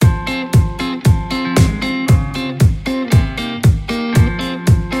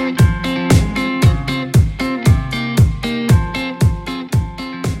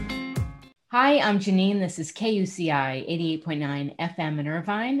I'm Janine. This is KUCI 88.9 FM in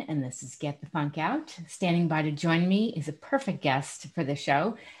Irvine, and this is Get the Funk Out. Standing by to join me is a perfect guest for the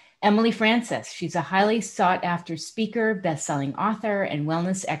show, Emily Francis. She's a highly sought after speaker, best-selling author, and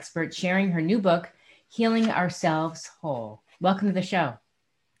wellness expert sharing her new book, Healing Ourselves Whole. Welcome to the show.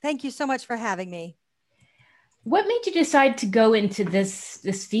 Thank you so much for having me. What made you decide to go into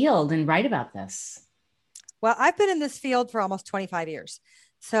this field and write about this? Well, I've been in this field for almost 25 years.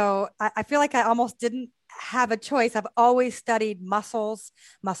 So I feel like I almost didn't have a choice. I've always studied muscles,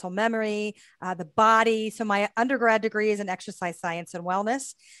 muscle memory, the body. So my undergrad degree is in exercise science and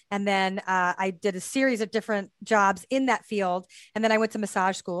wellness. And then I did a series of different jobs in that field. And then I went to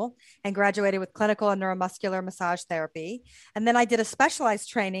massage school and graduated with clinical and neuromuscular massage therapy. And then I did a specialized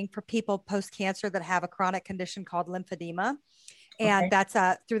training for people post-cancer that have a chronic condition called lymphedema. And that's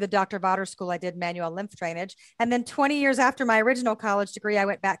through the Dr. Vader School. I did manual lymph drainage. And then 20 years after my original college degree, I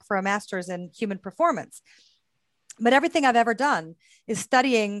went back for a master's in human performance. But everything I've ever done is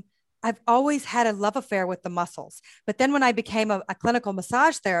studying. I've always had a love affair with the muscles. But then when I became a clinical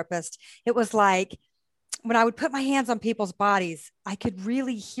massage therapist, it was like, when I would put my hands on people's bodies, I could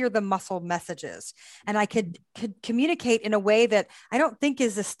really hear the muscle messages, and I could communicate in a way that I don't think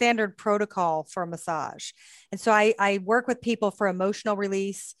is a standard protocol for massage. And so I work with people for emotional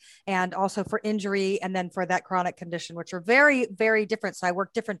release and also for injury, and then for that chronic condition, which are very, very different. So I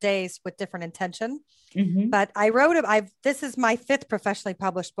work different days with different intention. Mm-hmm. But this is my 5th professionally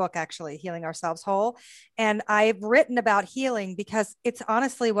published book, actually, Healing Ourselves Whole. And I've written about healing because it's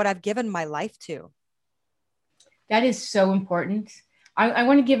honestly what I've given my life to. That is so important. I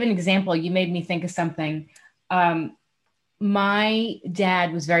want to give an example. You made me think of something. My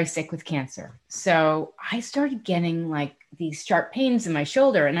dad was very sick with cancer. So I started getting like these sharp pains in my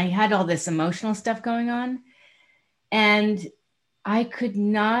shoulder, and I had all this emotional stuff going on. And I could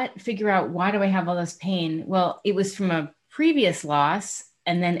not figure out, why do I have all this pain? Well, it was from a previous loss,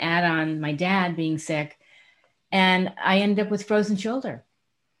 and then add on my dad being sick. And I ended up with frozen shoulder.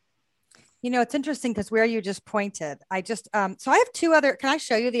 You know, it's interesting because where you just pointed, so I have 2 other, can I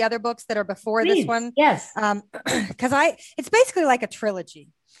show you the other books that are before Please. This one? Yes. Because it's basically like a trilogy.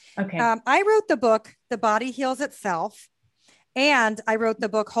 Okay. I wrote the book, The Body Heals Itself. And I wrote the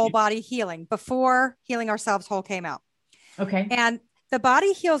book, Whole Body Healing, before Healing Ourselves Whole came out. Okay. And The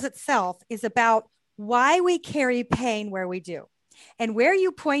Body Heals Itself is about why we carry pain where we do. And where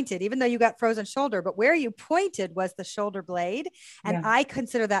you pointed, even though you got frozen shoulder, but where you pointed was the shoulder blade. And yeah. I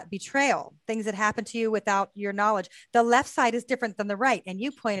consider that betrayal, things that happen to you without your knowledge. The left side is different than the right. And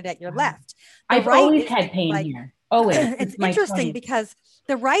you pointed at your left. I've always had pain here. Always. It's interesting because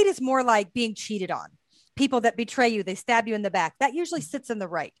the right is more like being cheated on. People that betray you, they stab you in the back. That usually sits in the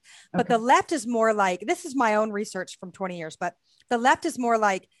right. But the left is more like, this is my own research from 20 years, but the left is more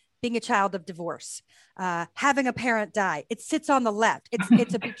like being a child of divorce, having a parent die. It sits on the left.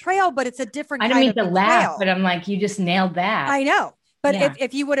 It's a betrayal, but it's a different kind of betrayal. I don't mean to laugh, but I'm like, you just nailed that. I know. But yeah.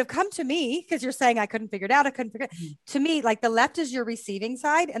 if you would have come to me, because you're saying I couldn't figure it out, to me, like the left is your receiving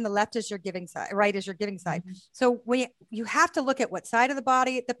side and the left is your giving side, right is your giving side. Mm-hmm. So you have to look at what side of the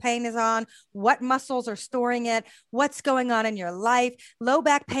body the pain is on, what muscles are storing it, what's going on in your life. Low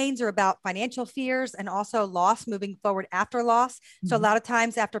back pains are about financial fears and also loss moving forward after loss. Mm-hmm. So a lot of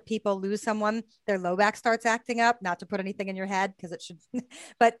times after people lose someone, their low back starts acting up, not to put anything in your head because it should,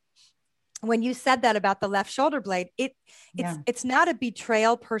 but when you said that about the left shoulder blade, it's not a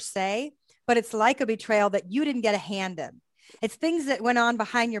betrayal per se, but it's like a betrayal that you didn't get a hand in. It's things that went on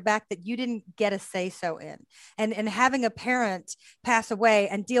behind your back that you didn't get a say so in. And having a parent pass away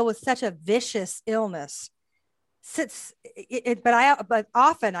and deal with such a vicious illness but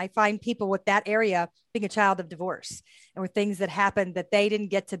often I find people with that area being a child of divorce or things that happened that they didn't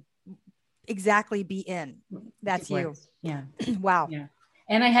get to exactly be in. That's you. Yeah. Wow. Yeah.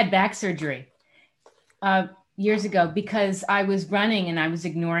 And I had back surgery years ago because I was running and I was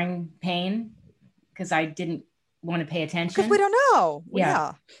ignoring pain because I didn't want to pay attention. Because we don't know.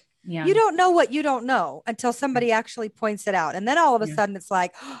 Yeah. You don't know what you don't know until somebody actually points it out. And then all of a sudden it's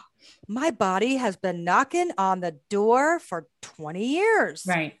like, oh, my body has been knocking on the door for 20 years.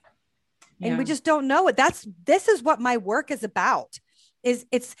 Right. Yeah. And we just don't know it. This is what my work is about.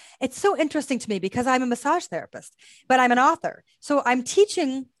 It's so interesting to me because I'm a massage therapist, but I'm an author. So I'm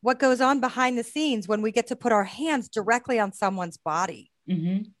teaching what goes on behind the scenes when we get to put our hands directly on someone's body.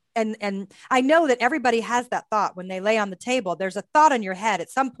 Mm-hmm. And I know that everybody has that thought when they lay on the table. There's a thought in your head at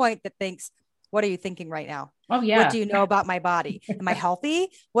some point that thinks, what are you thinking right now? Oh yeah. What do you know about my body? Am I healthy?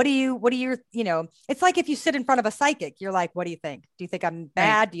 What do you, it's like if you sit in front of a psychic, you're like, what do you think? Do you think I'm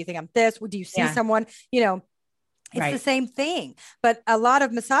bad? Right. Do you think I'm this? Do you see someone, It's the Right. same thing. But a lot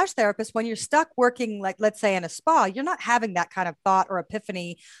of massage therapists, when you're stuck working, like let's say in a spa, you're not having that kind of thought or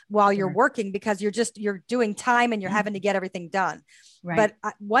epiphany while you're Sure. working because you're doing time and you're having to get everything done. Right.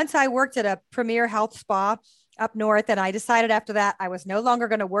 But once I worked at a premier health spa up north, and I decided after that I was no longer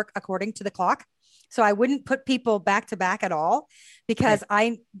going to work according to the clock. So I wouldn't put people back to back at all because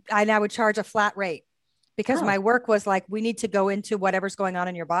Right. I now would charge a flat rate because Oh. my work was like, we need to go into whatever's going on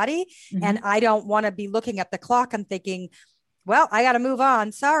in your body. And Hmm. I don't want to be looking at the clock and thinking, well, I got to move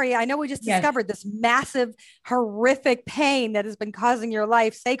on. Sorry. I know we just Yes. discovered this massive, horrific pain that has been causing your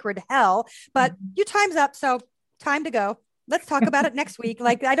life sacred hell, but Mhm. you time's up. So time to go. Let's talk about it next week.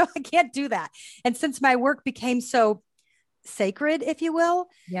 Like, I can't do that. And since my work became so sacred, if you will,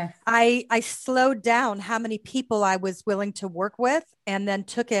 Yes. I slowed down how many people I was willing to work with and then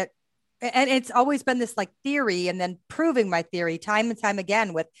took it. And it's always been this like theory and then proving my theory time and time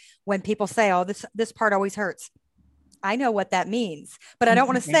again with when people say, oh, this part always hurts. I know what that means, but I don't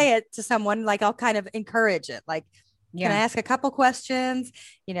want to Okay. say it to someone. Like I'll kind of encourage it. Like, can I Yeah. ask a couple questions?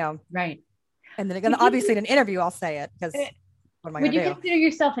 You know, Right. and then Would obviously you in an interview, I'll say it uh, because what am I would going you to do? consider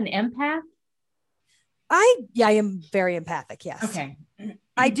yourself an empath? Yeah, I am very empathic. Yes. Okay.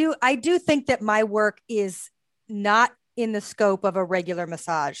 I do think that my work is not in the scope of a regular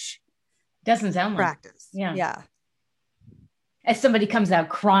massage Doesn't sound like. practice. Yeah. Yeah. As somebody comes out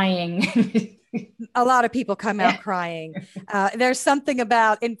crying. A lot of people come Yeah. out crying. There's something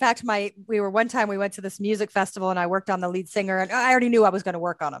about, in fact, one time we went to this music festival and I worked on the lead singer and I already knew I was going to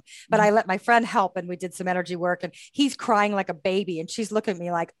work on him, but I let my friend help and we did some energy work and he's crying like a baby. And she's looking at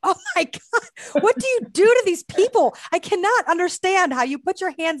me like, oh my God, what do you do to these people? I cannot understand how you put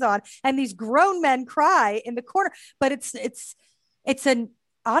your hands on and these grown men cry in the corner, but it's an,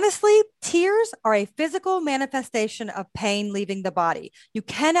 honestly, tears are a physical manifestation of pain leaving the body. You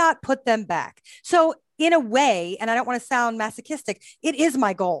cannot put them back. So, in a way, and I don't want to sound masochistic, it is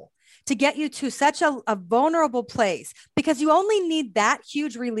my goal to get you to such a vulnerable place because you only need that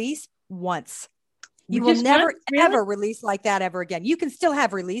huge release once. You will Just never, once, really? ever release like that ever again. You can still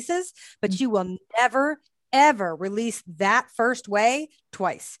have releases, but you will never, ever release that first way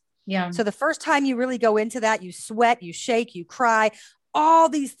twice. Yeah. So the first time you really go into that, you sweat, you shake, you cry, all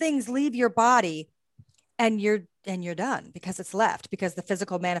these things leave your body and you're done because it's left because the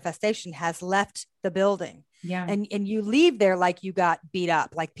physical manifestation has left the building. Yeah. And you leave there like you got beat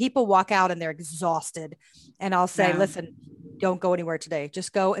up. Like people walk out and they're exhausted. And I'll say, Yeah. listen, don't go anywhere today.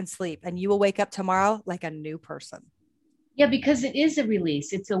 Just go and sleep. And you will wake up tomorrow like a new person. Yeah, because it is a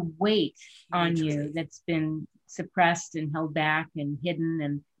release. It's a weight on Huge you release. that's been suppressed and held back and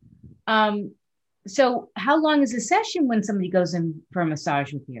hidden. And so how long is a session when somebody goes in for a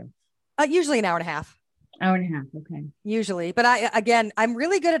massage with you? Usually an hour and a half. Hour and a half. Okay. Usually, but I'm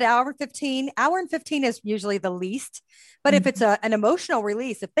really good at hour 15. Hour and 15 is usually the least. But if it's an emotional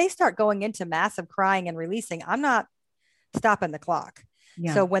release, if they start going into massive crying and releasing, I'm not stopping the clock.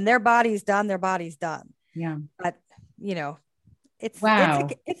 Yeah. So when their body's done, their body's done. Yeah. But you know, Wow.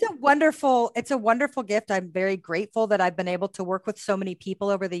 it's a wonderful gift. I'm very grateful that I've been able to work with so many people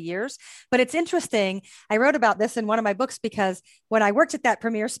over the years. But it's interesting. I wrote about this in one of my books because when I worked at that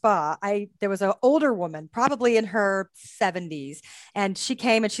premier spa, there was an older woman, probably in her 70s, and she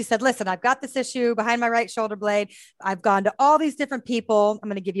came and she said, "Listen, I've got this issue behind my right shoulder blade. I've gone to all these different people. I'm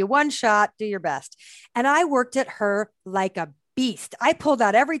going to give you one shot. Do your best." And I worked at her like a beast. I pulled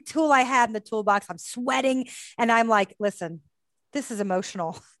out every tool I had in the toolbox. I'm sweating, and I'm like, "Listen, this is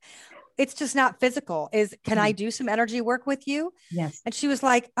emotional. It's just not physical. Can I do some energy work with you?" Yes. And she was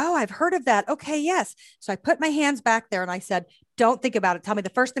like, "Oh, I've heard of that. Okay, yes." So I put my hands back there and I said, "Don't think about it. Tell me the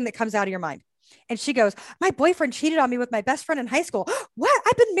first thing that comes out of your mind." And she goes, "My boyfriend cheated on me with my best friend in high school." "What?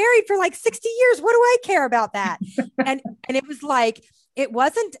 I've been married for like 60 years. What do I care about that?" and it was like, it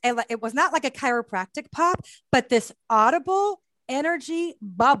was not like a chiropractic pop, but this audible energy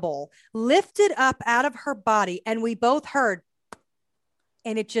bubble lifted up out of her body. And we both heard,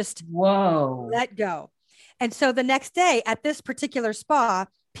 and it just let go. And so the next day at this particular spa,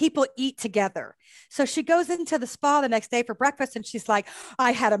 people eat together. So she goes into the spa the next day for breakfast and she's like,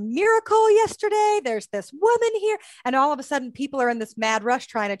 "I had a miracle yesterday. There's this woman here." And all of a sudden people are in this mad rush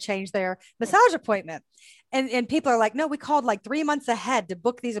trying to change their massage appointment. And people are like, "No, we called like 3 months ahead to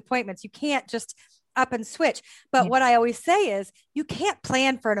book these appointments. You can't just up and switch." But what I always say is you can't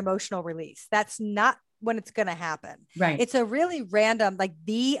plan for an emotional release. That's not when it's going to happen. Right. It's a really random, like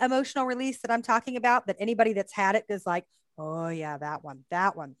the emotional release that I'm talking about, that anybody that's had it is like, "Oh yeah, that one.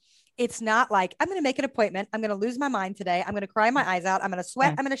 It's not like I'm going to make an appointment. I'm going to lose my mind today. I'm going to cry my eyes out. I'm going to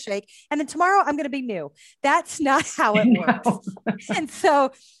sweat. Yeah. I'm going to shake. And then tomorrow I'm going to be new. That's not how it works. No. And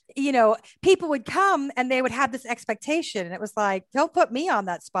so, people would come and they would have this expectation. And it was like, don't put me on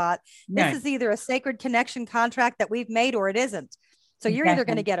that spot. This Right. is either a sacred connection contract that we've made or it isn't. So you're either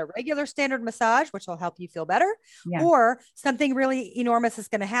going to Exactly. get a regular standard massage, which will help you feel better, Yeah. or something really enormous is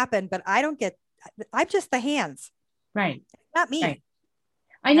going to happen. But I'm just the hands, Right. not me. Right.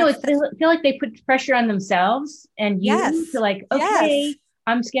 I know That's it's, I feel like they put pressure on themselves and you Yes. to like, Yes. okay,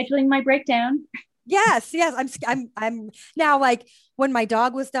 I'm scheduling my breakdown. Yes. I'm now, like, when my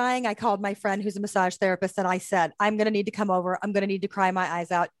dog was dying, I called my friend who's a massage therapist and I said, I'm going to need to come over. I'm going to need to cry my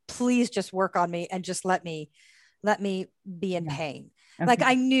eyes out. Please just work on me and just let me be in Yeah. pain. Okay. Like,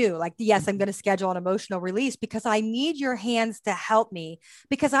 I knew, like, yes, I'm going to schedule an emotional release because I need your hands to help me,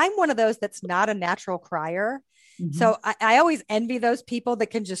 because I'm one of those that's not a natural crier. Mhm. So I always envy those people that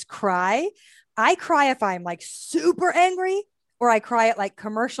can just cry. I cry if I'm like super angry, or I cry at like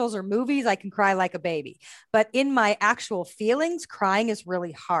commercials or movies. I can cry like a baby, but in my actual feelings, crying is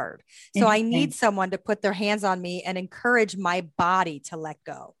really hard. So I need Interesting. someone to put their hands on me and encourage my body to let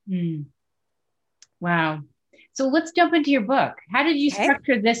go. Mm. Wow. So let's jump into your book. How did you Okay.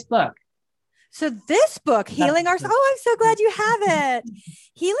 structure this book? So this book, Love Healing this Ourselves. book. Oh, I'm so glad you have it.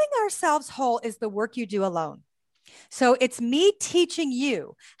 Healing Ourselves Whole is the work you do alone. So it's me teaching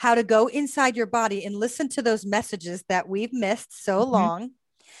you how to go inside your body and listen to those messages that we've missed so Mhm. long.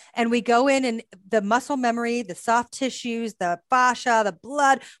 And we go in and the muscle memory, the soft tissues, the fascia, the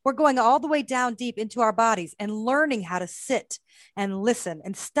blood, we're going all the way down deep into our bodies and learning how to sit and listen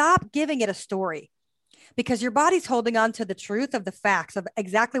and stop giving it a story, because your body's holding on to the truth of the facts of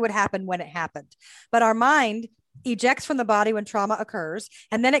exactly what happened when it happened. But our mind ejects from the body when trauma occurs.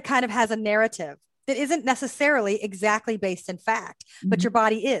 And then it kind of has a narrative that isn't necessarily exactly based in fact, but Mhm. your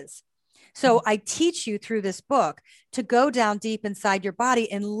body is. So I teach you through this book to go down deep inside your body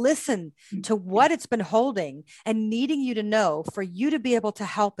and listen to what it's been holding and needing you to know for you to be able to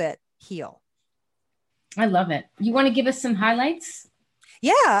help it heal. I love it. You want to give us some highlights?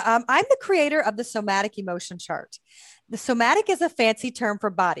 Yeah, I'm the creator of the somatic emotion chart. The somatic is a fancy term for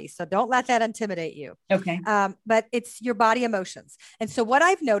body, so don't let that intimidate you. Okay. But it's your body emotions. And so what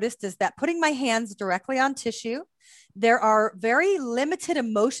I've noticed is that putting my hands directly on tissue, there are very limited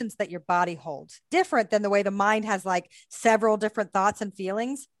emotions that your body holds, different than the way the mind has like several different thoughts and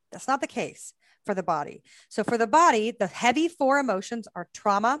feelings. That's not the case for the body. So for the body, the heavy 4 emotions are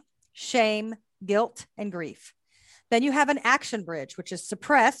trauma, shame, guilt, and grief. Then you have an action bridge, which is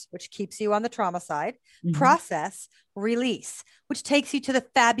suppress, which keeps you on the trauma side, Mhm. process, release, which takes you to the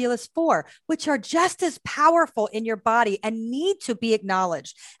fabulous 4, which are just as powerful in your body and need to be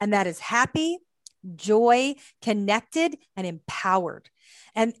acknowledged. And that is happy, joy, connected, and empowered.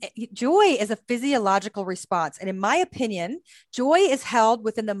 And joy is a physiological response. And in my opinion, joy is held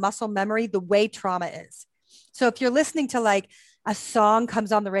within the muscle memory the way trauma is. So if you're listening to like a song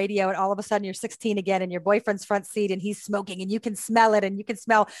comes on the radio and all of a sudden you're 16 again and your boyfriend's front seat and he's smoking and you can smell it and you can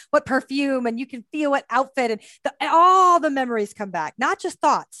smell what perfume and you can feel what outfit, and all the memories come back, not just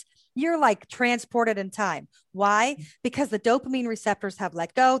thoughts. You're like transported in time. Why? Because the dopamine receptors have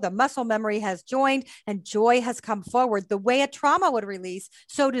let go, the muscle memory has joined, and joy has come forward. The way a trauma would release,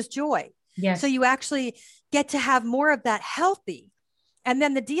 so does joy. Yes. So you actually get to have more of that healthy. And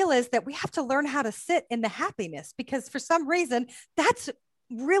then the deal is that we have to learn how to sit in the happiness, because for some reason that's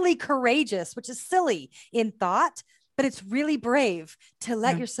really courageous, which is silly in thought, but it's really brave to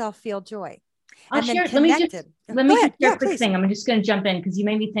let yourself feel joy. I'll share. Let me just share a quick thing. I'm just going to jump in because you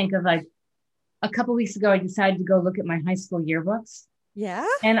made me think of like a couple of weeks ago, I decided to go look at my high school yearbooks. Yeah.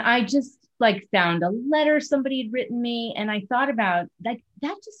 And I just like found a letter somebody had written me. And I thought about like,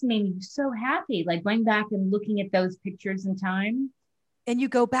 that just made me so happy. Like going back and looking at those pictures in time. And you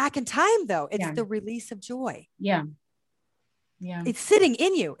go back in time though. It's the release of joy. Yeah. Yeah. It's sitting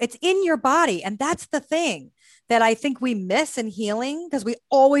in you. It's in your body. And that's the thing that I think we miss in healing, because we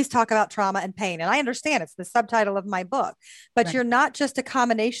always talk about trauma and pain. And I understand it's the subtitle of my book, but you're not just a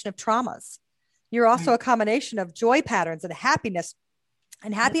combination of traumas. You're also a combination of joy patterns and happiness.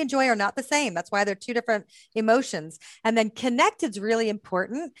 And happy and joy are not the same. That's why they're 2 different emotions. And then connected is really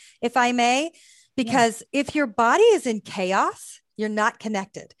important, if I may, because if your body is in chaos, you're not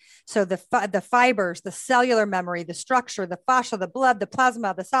connected. So the fibers, the cellular memory, the structure, the fascia, the blood, the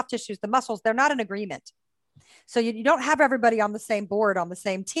plasma, the soft tissues, the muscles, they're not in agreement. So you don't have everybody on the same board, on the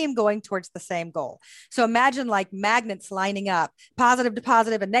same team, going towards the same goal. So imagine like magnets lining up, positive to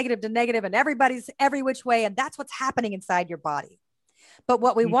positive and negative to negative, and everybody's every which way. And that's what's happening inside your body. But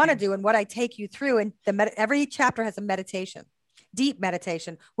what we want to do, and what I take you through, and every chapter has a meditation. deep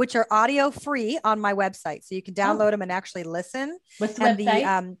meditation, which are audio free on my website. So you can download them and actually listen. What's the And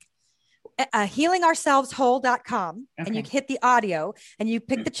website? healingourselveswhole.com. Okay. And you hit the audio and you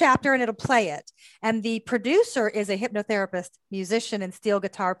pick the chapter and it'll play it. And the producer is a hypnotherapist, musician, and steel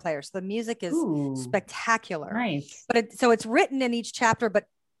guitar player. So the music is spectacular. Nice. But so it's written in each chapter, but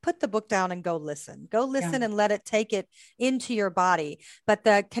put the book down and go listen and let it take it into your body. But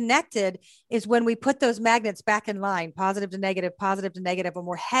the connected is when we put those magnets back in line, positive to negative, when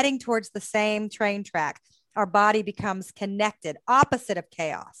we're heading towards the same train track, our body becomes connected, opposite of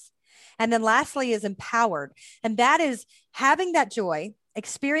chaos. And then lastly is empowered. And that is having that joy,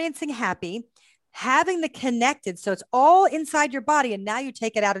 experiencing happy, having the connected. So it's all inside your body. And now you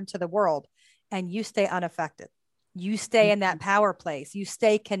take it out into the world and you stay unaffected. You stay in that power place. You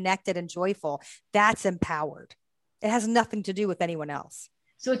stay connected and joyful. That's empowered. It has nothing to do with anyone else.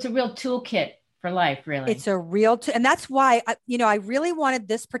 So it's a real toolkit for life, really. It's a real, and that's why, I really wanted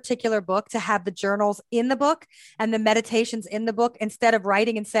this particular book to have the journals in the book and the meditations in the book, instead of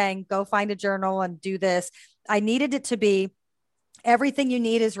writing and saying, go find a journal and do this. I needed it to be everything you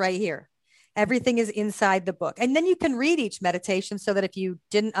need is right here. Everything is inside the book. And then you can read each meditation so that if you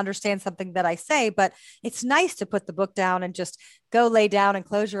didn't understand something that I say, but it's nice to put the book down and just go lay down and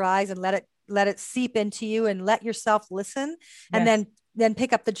close your eyes and let it seep into you and let yourself listen. And then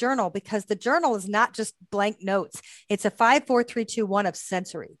pick up the journal, because the journal is not just blank notes. It's a 5, 4, 3, 2, 1 of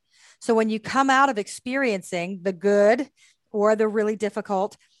sensory. So when you come out of experiencing the good or the really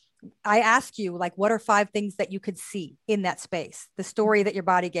difficult, I ask you, like, what are 5 things that you could see in that space? The story that your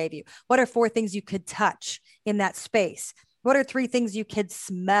body gave you. What are 4 things you could touch in that space? What are 3 things you could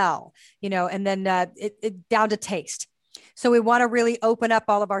smell? And then it down to taste. So we want to really open up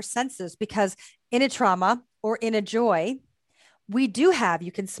all of our senses, because in a trauma or in a joy,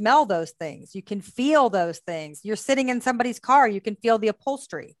 you can smell those things. You can feel those things. You're sitting in somebody's car, you can feel the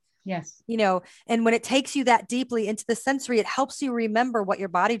upholstery. Yes. And when it takes you that deeply into the sensory, it helps you remember what your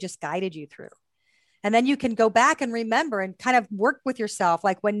body just guided you through. And then you can go back and remember and kind of work with yourself.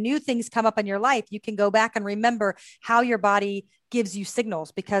 Like when new things come up in your life, you can go back and remember how your body gives you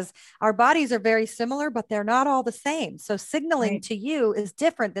signals, because our bodies are very similar, but they're not all the same. So signaling to you is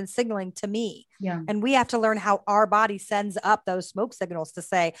different than signaling to me. Yeah. And we have to learn how our body sends up those smoke signals to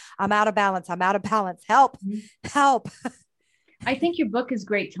say, I'm out of balance. Help, help. I think your book is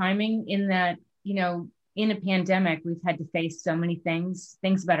great timing in that, in a pandemic, we've had to face so many things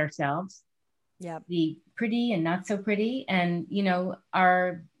about ourselves. Yeah. The pretty and not so pretty. And,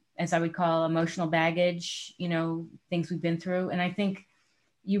 our, as I would call, emotional baggage, things we've been through. And I think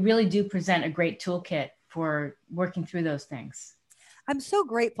you really do present a great toolkit for working through those things. I'm so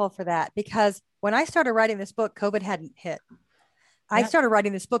grateful for that, because when I started writing this book, COVID hadn't hit. I started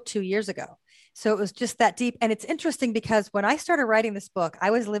writing this book 2 years ago. So it was just that deep. And it's interesting because when I started writing this book,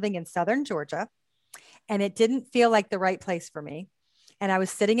 I was living in Southern Georgia and it didn't feel like the right place for me. And I was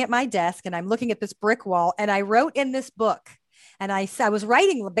sitting at my desk and I'm looking at this brick wall, and I wrote in this book, and I was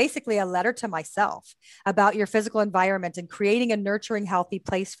writing basically a letter to myself about your physical environment and creating a nurturing, healthy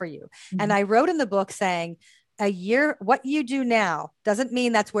place for you. Mm-hmm. And I wrote in the book saying, what you do now doesn't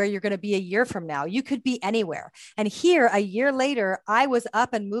mean that's where you're going to be a year from now. You could be anywhere. And here, a year later, I was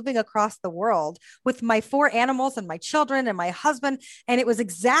up and moving across the world with my 4 animals and my children and my husband. And it was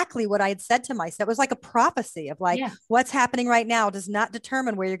exactly what I had said to myself. It was like a prophecy of what's happening right now does not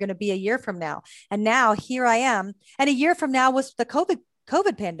determine where you're going to be a year from now. And now here I am. And a year from now was the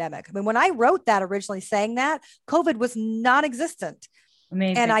COVID pandemic. I mean, when I wrote that originally saying that, COVID was non-existent.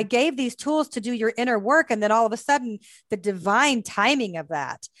 Amazing. And I gave these tools to do your inner work. And then all of a sudden, the divine timing of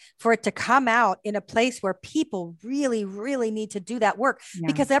that, for it to come out in a place where people really, really need to do that work. Yeah.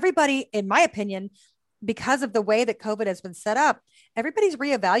 Because everybody, in my opinion, because of the way that COVID has been set up, everybody's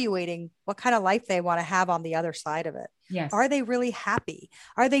reevaluating what kind of life they want to have on the other side of it. Yes. Are they really happy?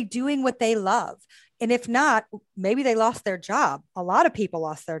 Are they doing what they love? And if not, maybe they lost their job. A lot of people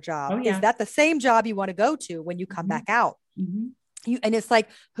lost their job. Oh, yeah. Is that the same job you want to go to when you come back out? Mm-hmm. And it's like,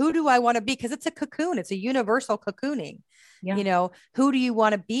 who do I want to be? Because it's a cocoon. It's a universal cocooning. Yeah. Who do you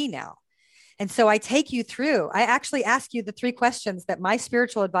want to be now? And so I take you through. I actually ask you the 3 questions that my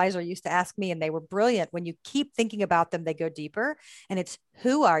spiritual advisor used to ask me, and they were brilliant. When you keep thinking about them, they go deeper. And it's,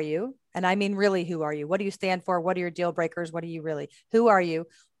 who are you? And I mean, really, who are you? What do you stand for? What are your deal breakers? What are you really? Who are you?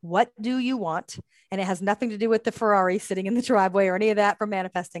 What do you want? And it has nothing to do with the Ferrari sitting in the driveway or any of that for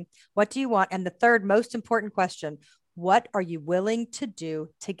manifesting. What do you want? And the third most important question, what are you willing to do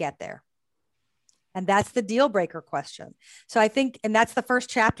to get there? And that's the deal breaker question. So I think, and that's the first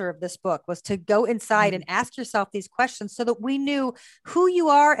chapter of this book, was to go inside and ask yourself these questions so that we knew who you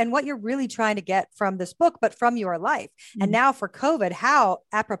are and what you're really trying to get from this book, but from your life. And now for COVID, how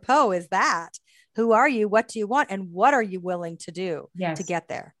apropos is that? Who are you? What do you want? And what are you willing to do to get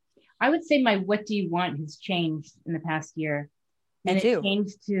there? I would say my what do you want has changed in the past year. And it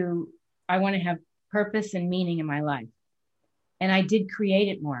changed to, I want to have purpose and meaning in my life. And I did create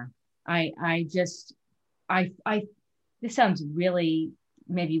it more. This sounds really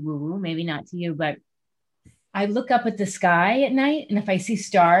maybe woo-woo, maybe not to you, but I look up at the sky at night, and if I see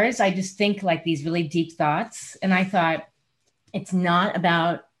stars, I just think like these really deep thoughts. And I thought, it's not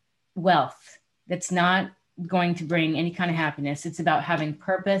about wealth. That's not going to bring any kind of happiness. It's about having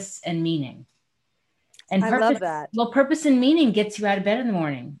purpose and meaning. And I love that. Well, purpose and meaning gets you out of bed in the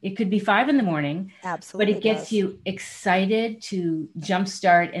morning. It could be 5 a.m. Absolutely. But it gets you excited to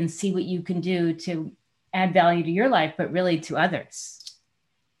jumpstart and see what you can do to add value to your life, but really to others.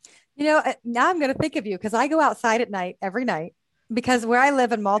 You know, now I'm going to think of you because I go outside at night every night, because where I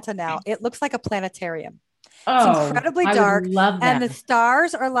live in Malta now, it looks like a planetarium. It's incredibly dark, and the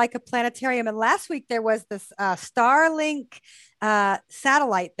stars are like a planetarium. And last week there was this Starlink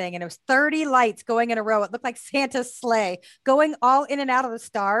satellite thing, and it was 30 lights going in a row. It looked like Santa's sleigh going all in and out of the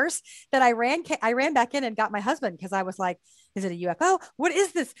stars. That I ran back in and got my husband, because I was like, is it a UFO? What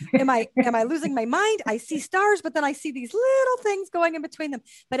is this? Am I losing my mind? I see stars, but then I see these little things going in between them.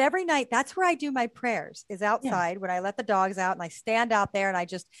 But every night, that's where I do my prayers, is outside when I let the dogs out, and I stand out there and I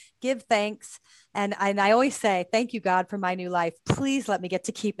just give thanks. And I always say, thank you, God, for my new life. Please let me get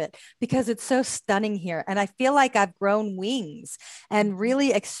to keep it, because it's so stunning here. And I feel like I've grown wings and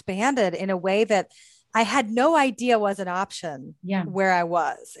really expanded in a way that I had no idea was an option where I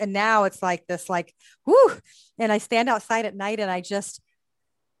was. And now it's like this, like, whoo. And I stand outside at night and I just,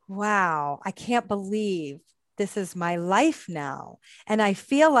 wow, I can't believe this is my life now. And I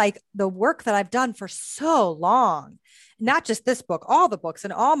feel like the work that I've done for so long, not just this book, all the books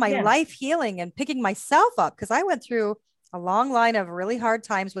and all my life healing and picking myself up, because I went through a long line of really hard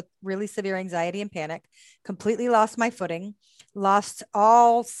times with really severe anxiety and panic, completely lost my footing, lost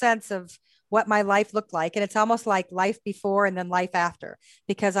all sense of what my life looked like. And it's almost like life before and then life after,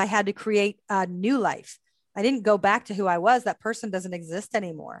 because I had to create a new life. I didn't go back to who I was. That person doesn't exist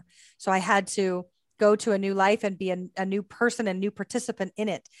anymore. So I had to go to a new life and be a new person and new participant in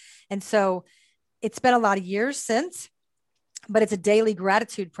it. And so it's been a lot of years since, but it's a daily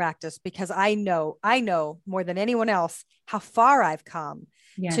gratitude practice, because I know more than anyone else how far I've come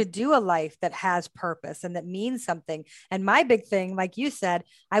to do a life that has purpose and that means something. And my big thing, like you said,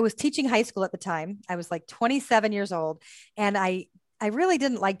 I was teaching high school at the time. I was like 27 years old, and I really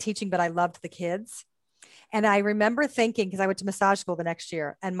didn't like teaching, but I loved the kids. And I remember thinking, because I went to massage school the next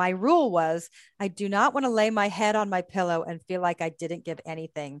year, and my rule was, I do not want to lay my head on my pillow and feel like I didn't give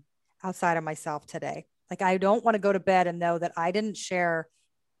anything outside of myself today. Like, I don't want to go to bed and know that I didn't share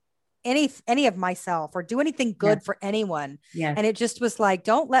any of myself or do anything good for anyone. And it just was like,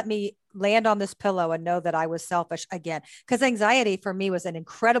 don't let me land on this pillow and know that I was selfish again. Because anxiety for me was an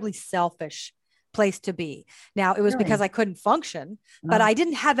incredibly selfish place to be. Now, it was because I couldn't function, but I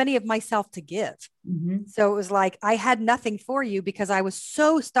didn't have any of myself to give. So it was like, I had nothing for you, because I was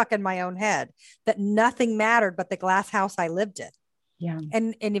so stuck in my own head that nothing mattered but the glass house I lived in.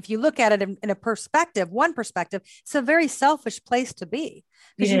 And if you look at it in a perspective, one perspective, it's a very selfish place to be,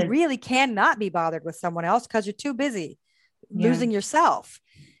 because you really cannot be bothered with someone else because you're too busy losing yourself.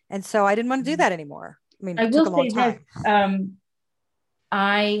 And so I didn't want to do that anymore. I mean, it took a long time.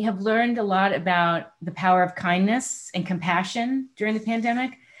 I have learned a lot about the power of kindness and compassion during the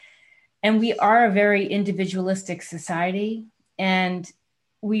pandemic. And we are a very individualistic society, and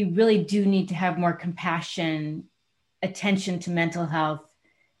we really do need to have more compassion, attention to mental health,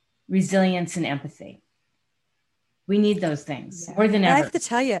 resilience, and empathy. We need those things more than ever. I have to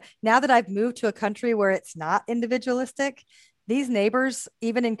tell you, now that I've moved to a country where it's not individualistic, these neighbors,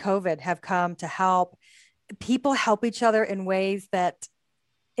 even in COVID, have come to help. People help each other in ways that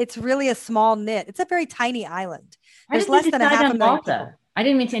it's really a small knit. It's a very tiny island. There's less than a half a million people. I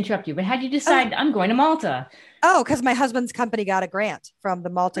didn't mean to interrupt you, but how did you decide I'm going to Malta? Oh, because my husband's company got a grant from the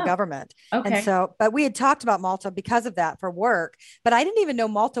Malta government. Okay. And so, but we had talked about Malta because of that for work, but I didn't even know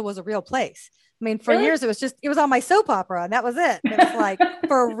Malta was a real place. I mean, for years, it was on my soap opera, and that was it. It was like,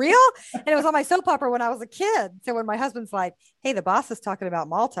 for real? And it was on my soap opera when I was a kid. So when my husband's like, hey, the boss is talking about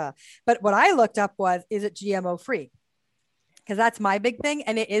Malta. But what I looked up was, is it GMO free? Because that's my big thing.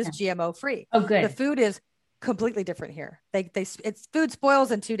 And it is GMO free. Oh, good. The food is completely different here. It's food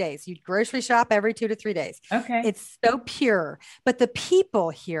spoils in 2 days. You grocery shop every 2 to 3 days. Okay. It's so pure, but the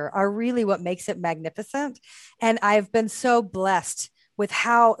people here are really what makes it magnificent. And I've been so blessed with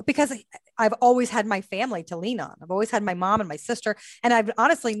how, because I've always had my family to lean on. I've always had my mom and my sister, and I've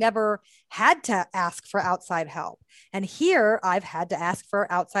honestly never had to ask for outside help. And here I've had to ask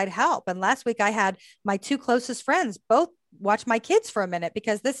for outside help. And last week I had my two closest friends both watch my kids for a minute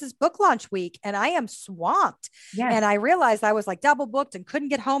because this is book launch week and I am swamped. Yes. And I realized I was like double booked and couldn't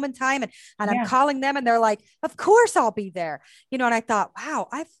get home in time. And Yeah. I'm calling them and they're like, of course I'll be there. And I thought, wow,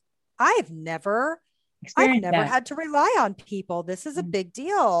 I've never had to rely on people. This is a big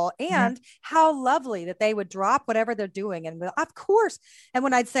deal. And how lovely that they would drop whatever they're doing. And of course. And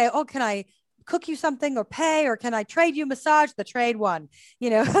when I'd say, oh, can I cook you something or pay, or can I trade you massage? The trade one,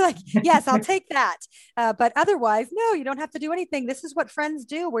 like, yes, I'll take that. But otherwise, no, you don't have to do anything. This is what friends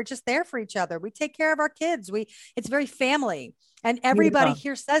do. We're just there for each other. We take care of our kids. It's very family. And everybody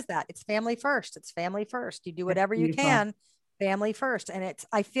here says that it's family first. It's family first. You do whatever you can, family first. And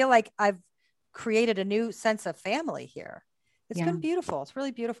I feel like I've created a new sense of family here. It's been beautiful. It's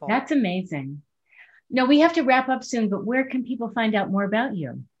really beautiful. That's amazing. No, we have to wrap up soon, but where can people find out more about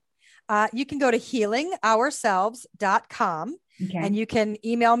you? You can go to healingourselves.com and you can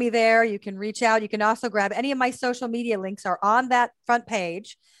email me there. You can reach out. You can also grab any of my social media links are on that front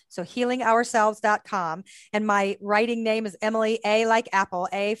page. So healingourselves.com. And my writing name is Emily, A like Apple,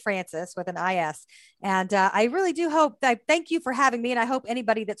 A Francis with an IS. And I really do hope that, thank you for having me. And I hope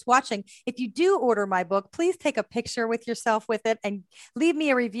anybody that's watching, if you do order my book, please take a picture with yourself with it and leave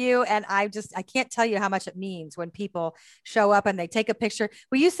me a review. And I can't tell you how much it means when people show up and they take a picture.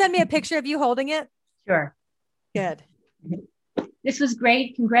 Will you send me a picture of you holding it? Sure. Good. This was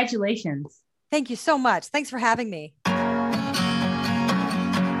great. Congratulations. Thank you so much. Thanks for having me.